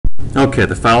Okay,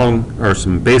 the following are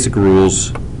some basic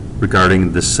rules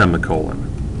regarding the semicolon.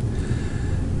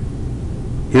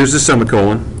 Here's the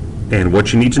semicolon, and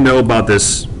what you need to know about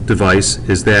this device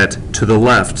is that to the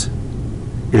left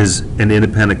is an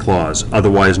independent clause,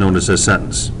 otherwise known as a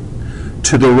sentence.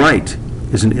 To the right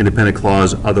is an independent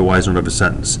clause, otherwise known as a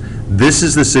sentence. This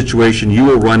is the situation you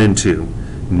will run into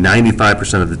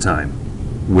 95% of the time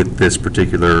with this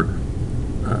particular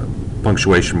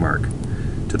punctuation mark.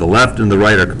 To the left and the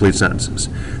right are complete sentences.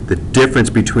 The difference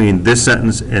between this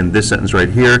sentence and this sentence right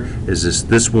here is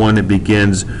this one, it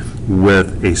begins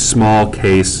with a small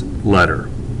case letter.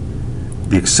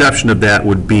 The exception of that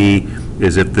would be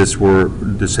is if this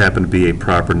happened to be a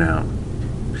proper noun.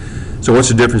 So what's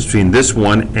the difference between this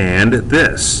one and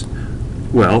this?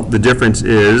 Well, the difference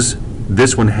is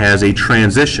this one has a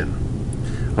transition.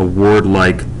 A word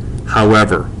like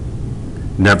however,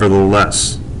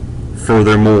 nevertheless,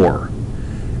 furthermore.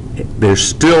 You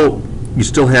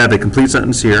still have a complete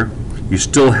sentence here. You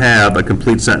still have a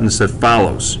complete sentence that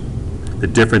follows. The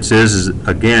difference is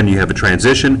again, you have a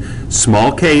transition,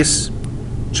 small case,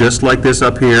 just like this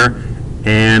up here,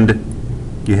 and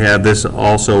you have this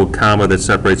also comma that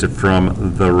separates it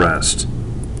from the rest.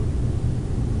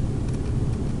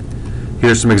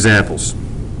 Here's some examples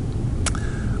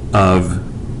of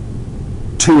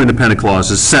two independent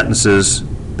clauses, sentences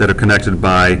that are connected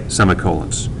by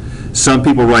semicolons. Some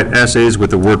people write essays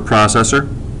with the word processor,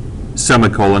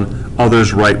 semicolon,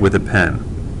 others write with a pen.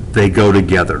 They go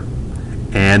together,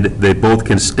 and they both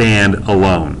can stand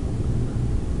alone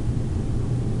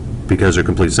because they're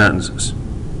complete sentences.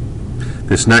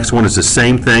 This next one is the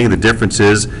same thing. The difference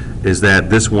is that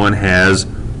this one has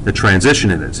a transition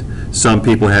in it. Some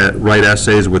people write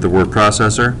essays with the word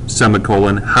processor,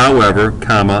 semicolon, however,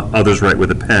 comma, others write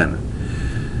with a pen.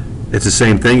 It's the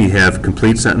same thing. You have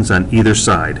complete sentence on either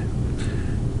side.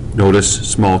 Notice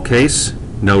small case,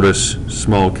 notice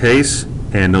small case,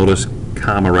 and notice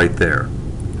comma right there.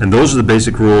 And those are the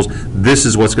basic rules. This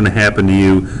is what's going to happen to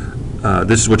you.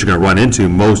 This is what you're going to run into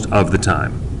most of the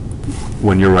time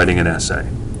when you're writing an essay.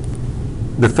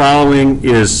 The following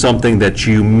is something that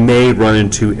you may run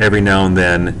into every now and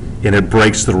then, and it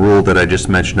breaks the rule that I just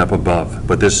mentioned up above.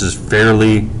 But this is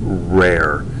fairly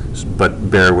rare, but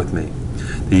bear with me.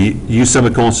 Use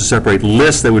semicolons to separate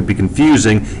lists that would be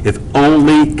confusing if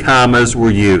only commas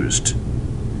were used.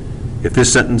 If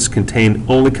this sentence contained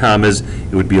only commas,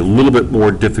 it would be a little bit more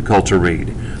difficult to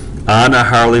read. On a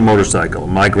Harley motorcycle,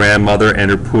 my grandmother and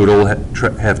her poodle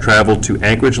have traveled to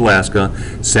Anchorage, Alaska,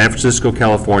 San Francisco,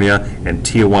 California, and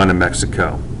Tijuana,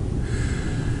 Mexico.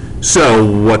 So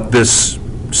what this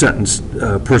sentence,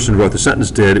 person who wrote the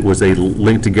sentence did was they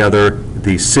linked together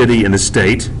the city and the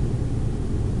state,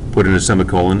 put in a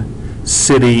semicolon,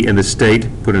 city and the state,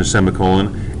 put in a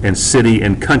semicolon, and city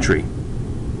and country,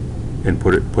 and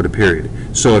put a period.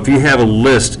 So if you have a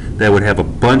list that would have a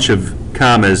bunch of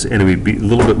commas and it would be a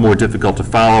little bit more difficult to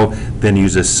follow, then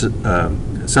use a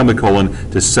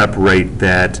semicolon to separate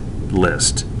that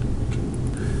list.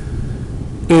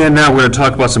 And now we're going to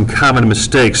talk about some common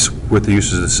mistakes with the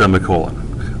use of the semicolon.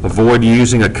 Avoid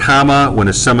using a comma when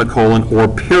a semicolon or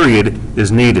period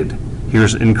is needed.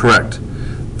 Here's incorrect.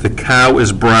 The cow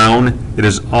is brown, it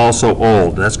is also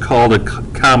old. That's called a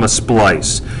comma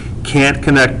splice. Can't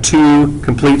connect two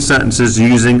complete sentences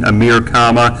using a mere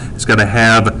comma. It's got to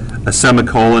have a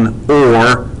semicolon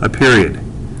or a period.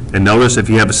 And notice if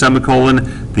you have a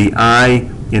semicolon, the I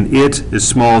in it is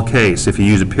small case. If you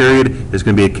use a period, it's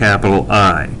going to be a capital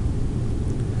I.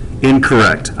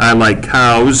 Incorrect. I like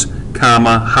cows,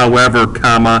 comma, however,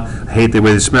 comma, I hate the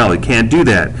way they smell. You can't do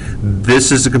that.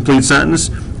 This is a complete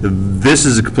sentence. This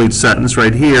is a complete sentence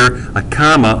right here. A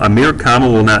comma, a mere comma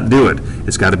will not do it.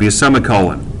 It's got to be a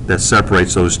semicolon that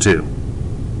separates those two.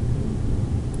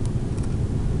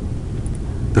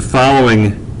 The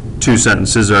following two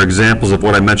sentences are examples of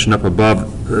what I mentioned up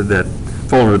above that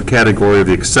fall under the category of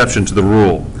the exception to the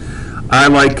rule. I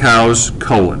like cows,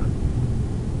 colon.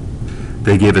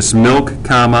 They give us milk,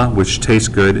 comma, which tastes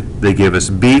good. They give us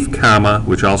beef, comma,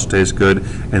 which also tastes good.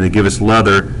 And they give us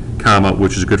leather, comma,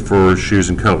 which is good for shoes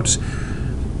and coats.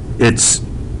 It's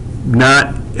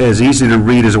not as easy to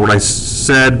read as what I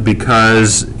said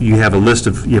because you have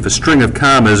a string of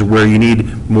commas where you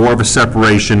need more of a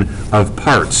separation of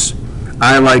parts.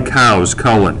 I like cows,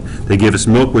 colon. They give us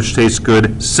milk, which tastes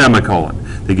good, semicolon.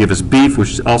 They give us beef,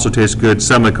 which also tastes good,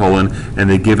 semicolon, and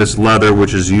they give us leather,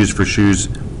 which is used for shoes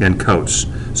and coats.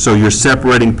 So you're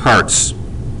separating parts.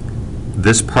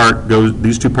 These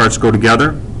two parts go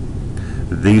together,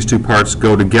 these two parts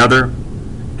go together,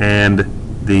 and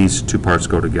these two parts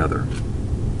go together.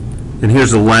 And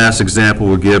here's the last example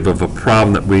we'll give of a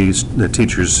problem that the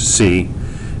teachers see.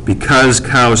 Because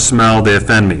cows smell, they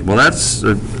offend me. Well, that's,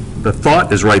 the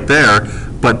thought is right there,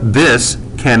 but this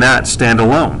cannot stand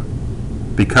alone.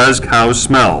 Because cows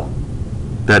smell,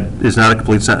 that is not a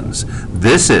complete sentence.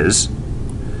 This is,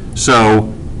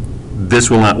 so this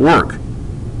will not work.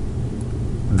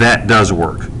 That does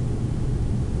work.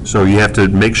 So you have to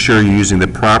make sure you're using the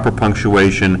proper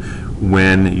punctuation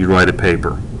when you write a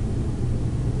paper.